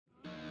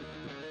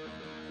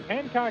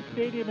Hancock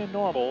Stadium in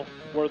Normal,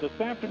 where this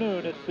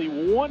afternoon it's the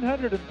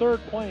 103rd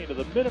playing of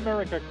the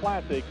Mid-America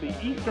Classic. The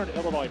Eastern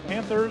Illinois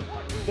Panthers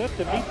set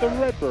to meet the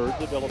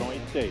Redbirds of Illinois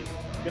State.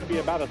 It's going to be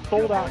about a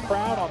sold-out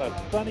crowd on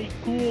a sunny,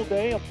 cool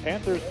day.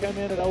 Panthers come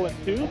in at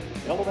 0-2,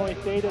 Illinois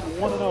State at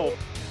 1-0.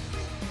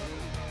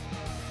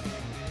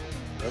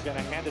 They're going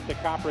to hand it to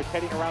Coppridge,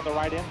 heading around the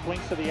right end,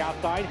 swings to the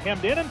outside,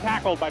 hemmed in and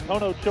tackled by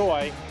Pono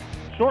Choi.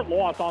 Short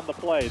loss on the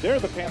play. There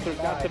the Panthers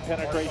got some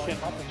penetration,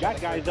 got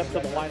guys up to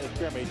the line of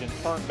scrimmage, and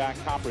turned back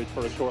Coppridge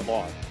for a short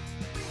loss.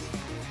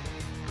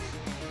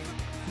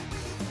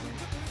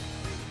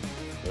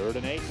 3rd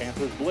and 8,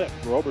 Panthers blitz.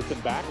 Roberson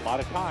back, a lot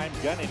of time,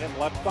 gunning in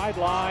left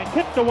sideline,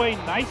 tipped away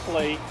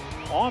nicely.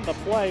 On the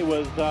play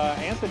was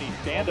Anthony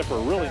Standifer.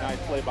 Really nice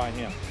play by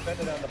him.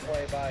 Defended on the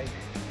play by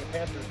the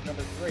Panthers,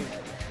 number 3.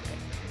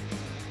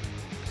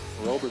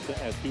 Roberson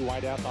has 2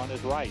 wideouts on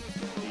his right.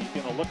 He's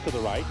going to look to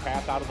the right.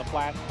 Pass out in the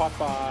flat, caught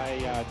by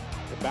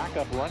the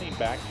backup running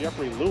back,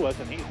 Jeffrey Lewis,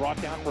 and he's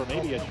brought down for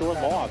maybe a short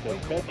loss as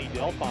Pedney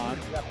Delphon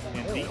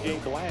and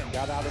DJ Bland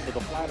got out into the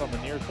flat on the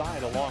near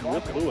side along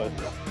with Lewis.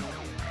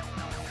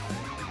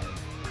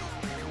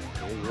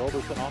 Here's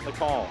Roberson on the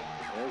call.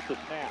 There's the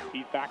snap.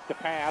 He's back to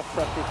pass.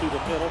 Pressure through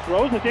the middle.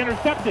 Throws. It's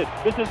intercepted.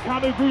 This is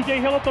Kamu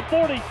Grugier-Hill at the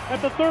 40,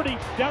 at the 30,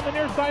 down the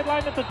near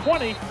sideline at the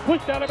 20.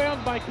 Pushed out of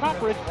bounds by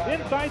Coppridge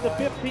inside the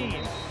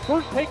 15.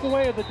 First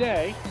takeaway of the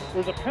day.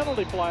 There's a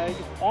penalty flag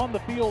on the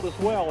field as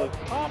well as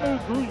Kamu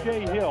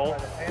Grugier-Hill,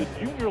 the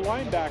junior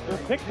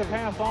linebacker, picked the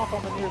pass off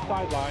on the near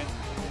sideline.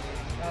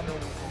 Kamu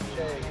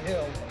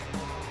Grugier-Hill.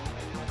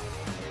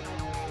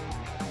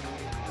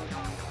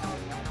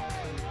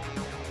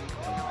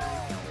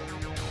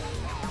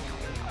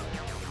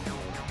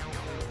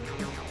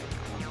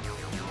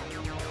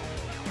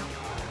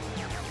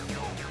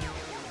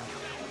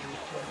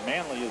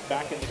 Manley is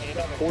back in the game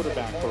at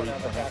quarterback for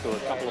Eastern after a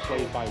couple of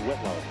plays by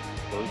Whitlow.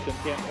 1st and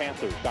 10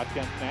 Panthers.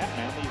 Shotgun snap.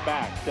 Manley's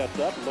back. Sets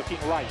up. Looking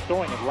right.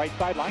 Throwing it right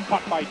sideline.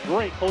 Caught by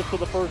Drake. Close to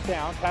the first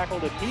down.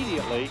 Tackled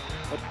immediately.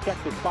 Let's check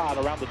the spot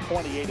around the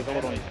 28 of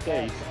Illinois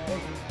State.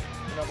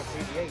 Number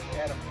 88,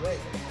 Adam Drake.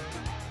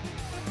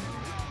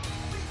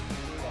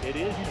 It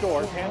is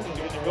short. Panthers are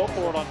going to go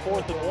for it on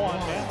 4th and 1.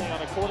 Manley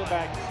on a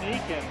quarterback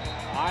sneak, and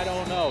I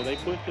don't know. They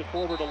pushed it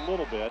forward a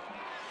little bit.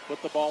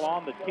 Put the ball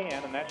on the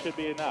 10, and that should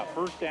be enough.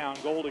 First down,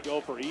 goal to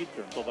go for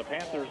Eastern. So the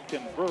Panthers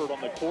convert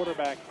on the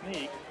quarterback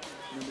sneak.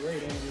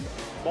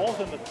 Ball's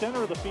in the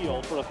center of the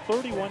field for a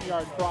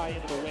 31-yard try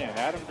into the wind.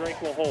 Adam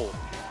Drake will hold.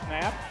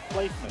 Snap,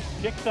 placement,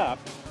 kicks up,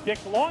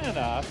 kicked long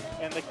enough,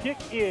 and the kick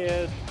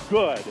is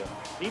good.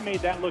 He made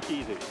that look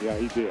easy. Yeah,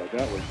 he did.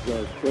 That was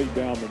straight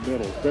down the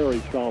middle.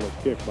 Very solid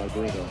kick by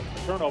Bruno.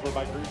 Turnover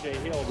by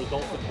Grugier-Hill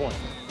results in points.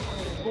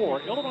 Score,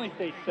 Illinois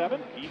State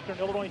 7, Eastern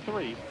Illinois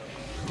 3.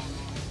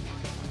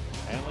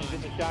 Manley's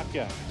in the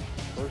shotgun.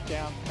 First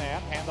down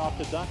snap, handoff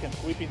to Duncan,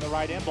 sweeping the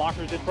right end,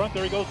 blockers in front,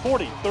 there he goes,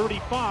 40,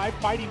 35,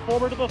 fighting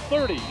forward to the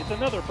 30. It's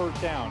another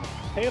first down.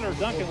 Taylor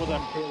Duncan with a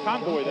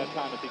convoy that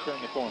time as he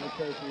turned the corner.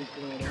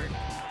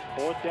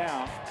 4th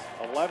down,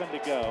 11 to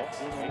go.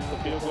 Makes the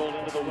field goal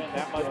into the wind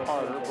that much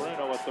harder.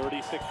 Bruno, a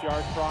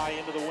 36-yard try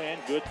into the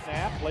wind. Good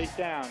snap, placed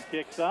down,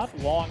 kicks up,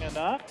 long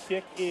enough,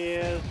 kick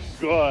is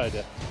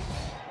good.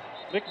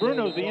 Nick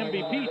Bruno's the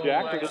MVP,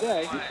 Jack, for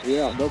today.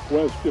 Yeah, no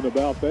question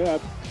about that.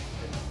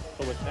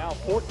 So it's now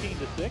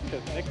 14-6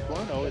 as Nick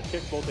Bruno has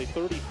kicked both a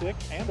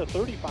 36 and a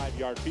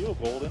 35-yard field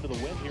goal into the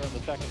wind here in the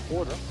second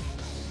quarter.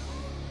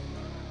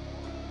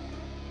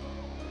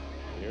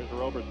 Here's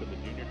Roberson, the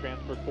junior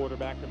transfer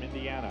quarterback from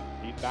Indiana.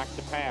 He's back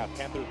to pass.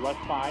 Panthers rush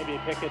 5. They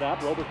pick it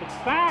up. Roberson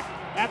sacked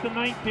at the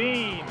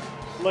 19.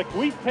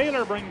 Laquise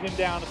Taylor brings him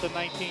down at the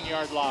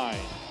 19-yard line.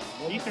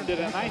 Eastern did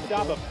a nice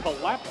job of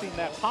collapsing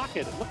that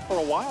pocket. It looked for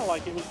a while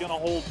like it was going to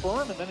hold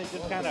firm, and then it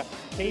just kind of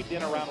caved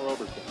in around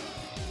Roberson.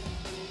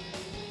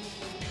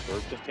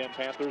 1st and 10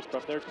 Panthers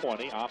from their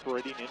 20,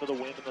 operating into the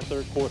wind in the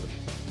third quarter.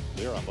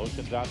 Zera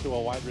motions out to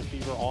a wide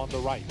receiver on the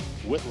right.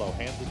 Whitlow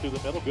hands it to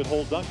the middle. Good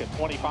hold Duncan.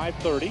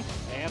 25-30.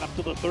 And up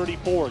to the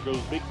 34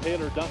 goes Big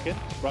Taylor Duncan.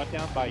 Brought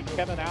down by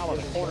Kevin Allen,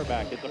 a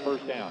cornerback, at the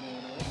first down.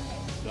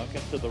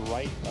 Duncan to the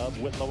right of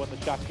Whitlow in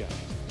the shotgun.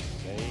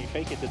 They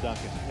fake it to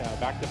Duncan.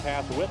 Back to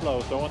pass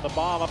Whitlow, throwing the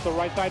bomb up the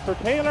right side for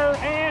Taylor,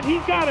 and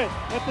he's got it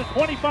at the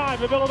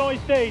 25 of Illinois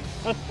State.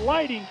 A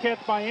sliding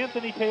catch by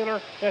Anthony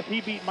Taylor as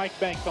he beat Mike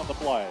Banks on the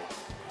play.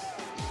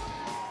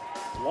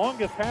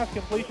 Longest pass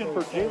completion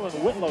for Jalen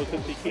Whitlow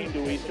since he came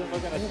to Eastern. They're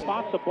going to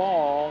spot the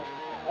ball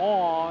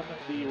on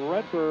the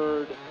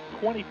Redbird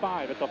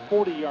 25 at the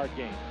 40-yard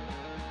gain.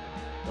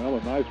 Well,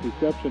 a nice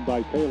reception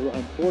by Taylor.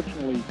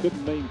 Unfortunately, he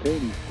couldn't maintain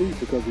his feet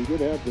because he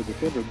did have the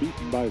defender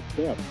beaten by his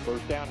step.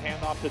 First down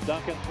handoff to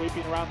Duncan,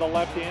 sweeping around the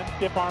left end.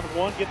 Stiff arms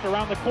one, gets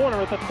around the corner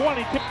at the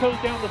 20,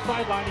 tiptoes down the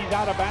sideline. He's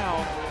out of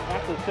bounds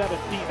at the 17.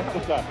 That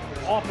was an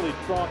awfully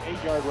strong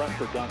 8-yard run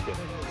for Duncan.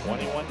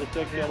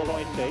 21-6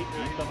 Illinois State.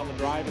 Eastern on the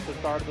drive at the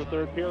start of the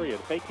third period.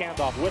 Fake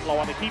handoff. Whitlow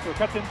on the keeper.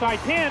 Cuts inside.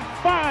 10,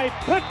 5,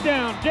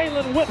 touchdown.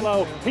 Jalen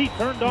Whitlow. He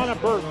turned on a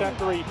burst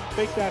after he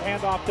faked that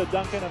handoff to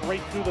Duncan and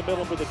raced through the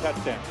middle for the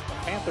touchdown.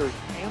 Panthers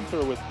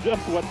answer with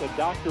just what the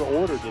doctor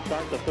ordered to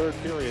start the third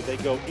period. They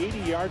go 80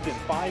 yards in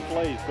 5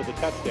 plays for the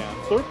touchdown.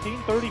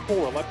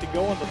 13:34 left to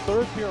go in the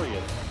third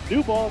period.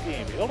 New ball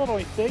game.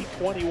 Illinois State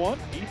 21,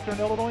 Eastern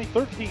Illinois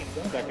 13.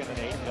 Second and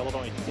 8.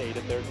 Illinois State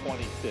at their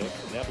 26.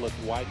 Neblett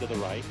wide to the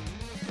right.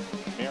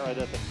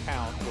 Meredith and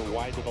Towns are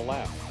wide to the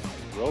left.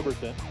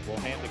 Roberson will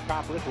hand to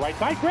Copperis. Right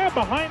side grab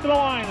behind the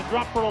line and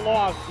drop for a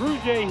loss. Drew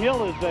J.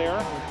 Hill is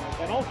there.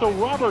 And also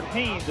Robert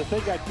Haynes, if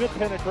they got good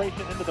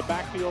penetration into the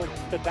backfield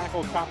to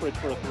tackle Copperis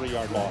for a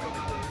 3-yard loss.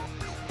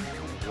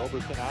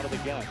 Roberson out of the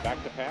gun.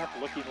 Back to pass,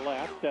 looking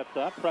left, steps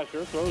up,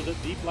 pressure, throws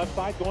it deep left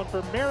side, going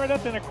for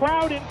Meredith, and a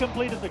crowd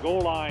incomplete at the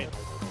goal line.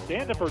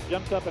 Standifer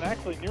jumps up and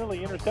actually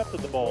nearly intercepted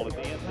the ball at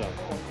the end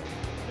zone.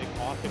 Nick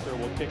Ossiker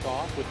will kick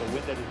off with the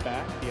wind at his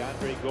back.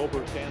 DeAndre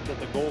Gober stands at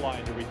the goal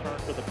line to return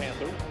for the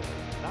Panthers.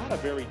 Not a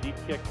very deep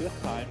kick this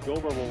time.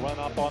 Gober will run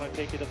up on and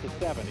take it at the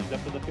 7. He's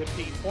up to the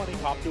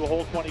 15-20, hop to a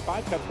hole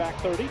 25, cuts back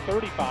 30,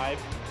 35,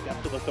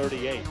 steps to the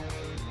 38.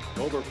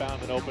 Gober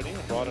found an opening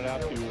and brought it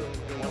out to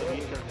one of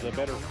Eastern's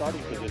better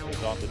starting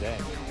positions on the day.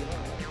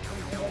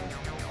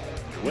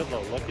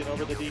 Whitlow looking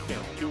over the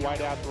defense. 2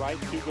 wide outs right,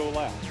 2 go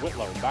left.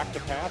 Whitlow back to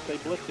pass. They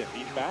blitz him.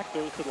 He's back,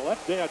 goes to the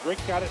left.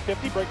 Drake's got it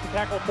 50, breaks the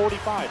tackle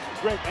 45.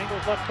 Drake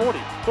angles left 40,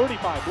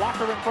 35.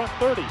 Blocker in front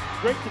 30.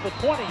 Drake to the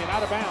 20 and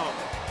out of bounds.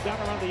 Down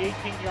around the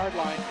 18-yard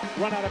line.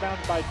 Run out of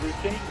bounds by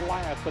Drusane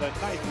Glass, but a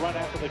nice run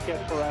after the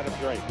catch for Adam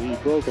Drake. He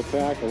broke a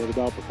tackle at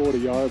about the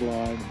 40-yard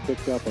line and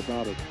picked up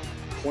about a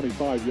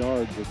 25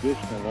 yards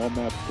additional on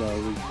that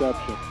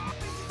reception.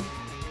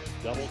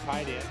 Double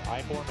tight end,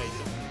 I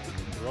formation.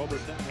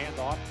 Roberson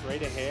handoff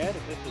straight ahead,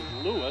 and this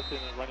is Lewis in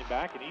the running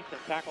back, and Eastern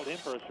tackled him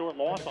for a short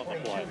loss on the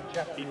play.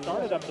 He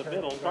started up the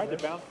middle, tried to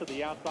bounce to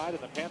the outside,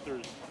 and the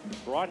Panthers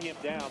brought him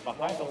down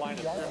behind the line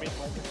of scrimmage.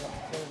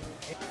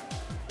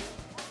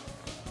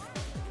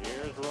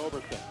 Here's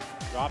Roberson.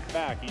 Drops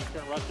back.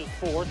 Eastern rushes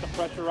 4. Some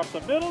pressure up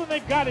the middle, and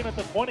they've got him at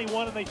the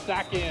 21, and they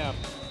sack him.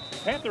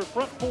 Panther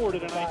front four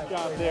did a nice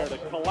job there to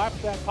collapse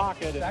that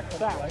pocket and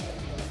sack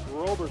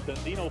Roberson.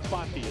 Dino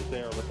Fonte is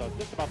there with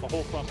just about the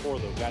whole front four,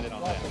 though, got in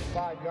on that.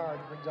 5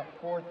 yards brings up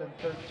 4th and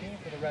 13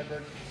 for the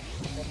Redbirds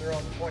from their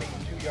own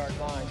 22-yard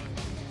line.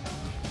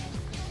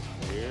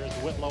 Here's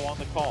Whitlow on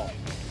the call.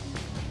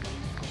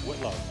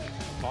 Whitlow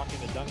talking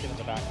to Duncan in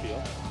the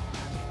backfield.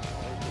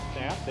 There's the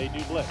snap. They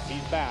do blitz.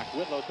 He's back.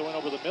 Whitlow throwing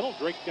over the middle.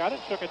 Drake's got it.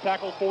 Took a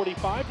tackle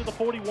 45 to the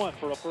 41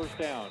 for a first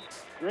down.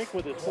 Drake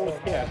with his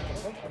 4th catch,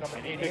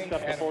 and he picks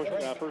up the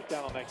first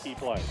down on that key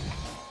play.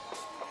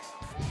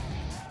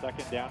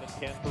 Second down and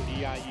 10 for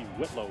EIU.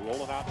 Whitlow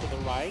rolling out to the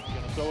right.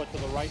 Going to throw it to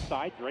the right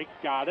side. Drake's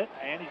got it,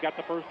 and he's got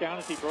the first down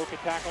as he broke a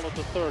tackle at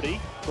the 30.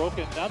 Broke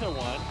another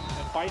one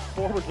and fights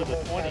forward to the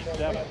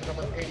 27.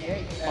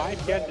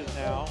 5 catches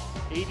now,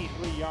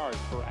 83 yards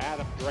for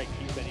Adam Drake.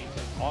 He's been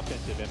Eastern's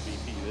offensive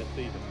MVP this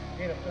season.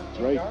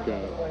 Drake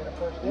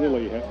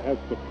really has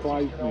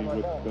surprised me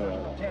with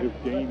his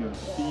gain in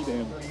speed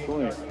and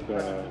strength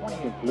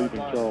since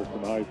leaving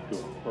Charleston High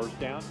School. First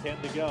down,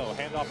 10 to go.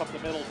 Handoff up the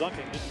middle.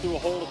 Duncan gets through a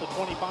hole at the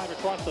 25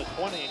 across the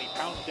 20, and he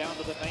pounds down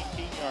to the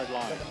 19-yard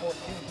line.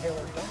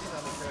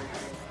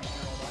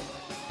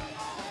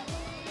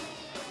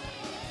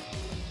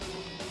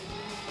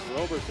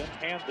 Roberson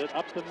hands it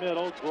up the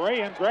middle.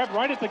 Graham grabbed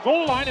right at the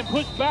goal line and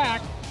pushed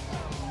back.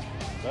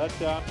 But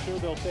I'm sure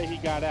they'll say he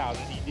got out,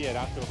 and he did,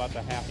 out to about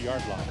the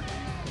half-yard line.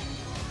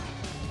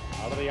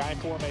 Out of the I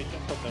formation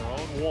from their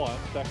own 1,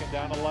 second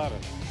down 11.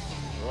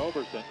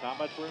 Roberson, not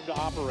much room to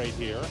operate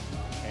here.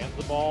 Hands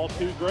the ball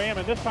to Graham,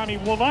 and this time he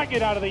will not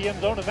get out of the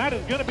end zone, and that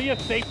is going to be a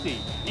safety.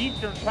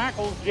 Eastern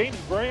tackles James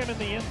Graham in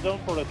the end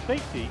zone for a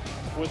safety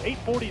with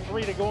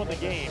 8:43 to go in the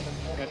game.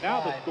 And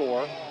now the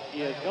score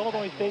is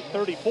Illinois State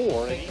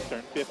 34 and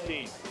Eastern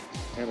 15.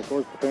 And of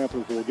course the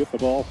Panthers will get the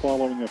ball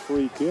following a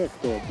free kick,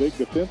 so a big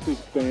defensive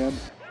stand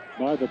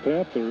by the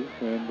Panthers,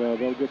 and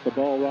they'll get the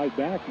ball right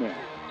back now.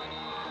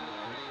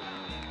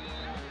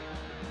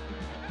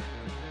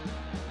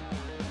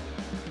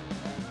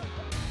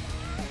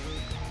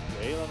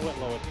 Jalen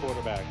Whitlow at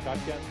quarterback.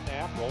 Shotgun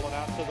snap, rolling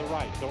out to the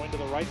right. Going to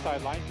the right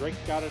sideline. Drake's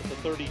got it at the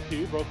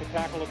 32. Broke a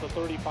tackle at the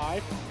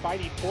 35.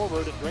 Fighting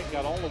forward, and Drake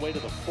got all the way to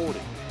the 40.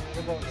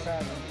 Drake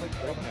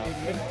now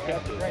 6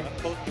 catches, and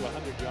close to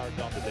 100 yards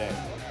on the day.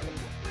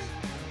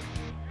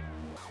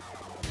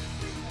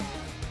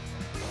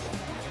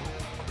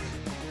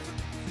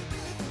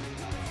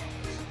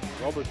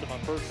 Roberson on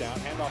first down,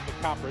 handoff to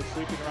Copperis,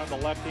 sweeping around the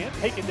left end,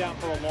 taken down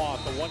for a loss,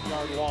 a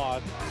 1-yard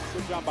loss.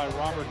 Good job by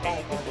Robert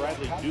Haynes and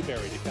Bradley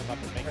Dewberry to come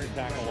up and make the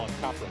tackle on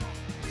Copperis.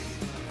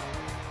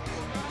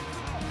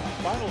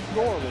 Final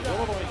score was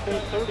Illinois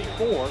State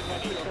 34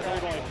 and Eastern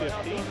Illinois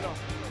 15.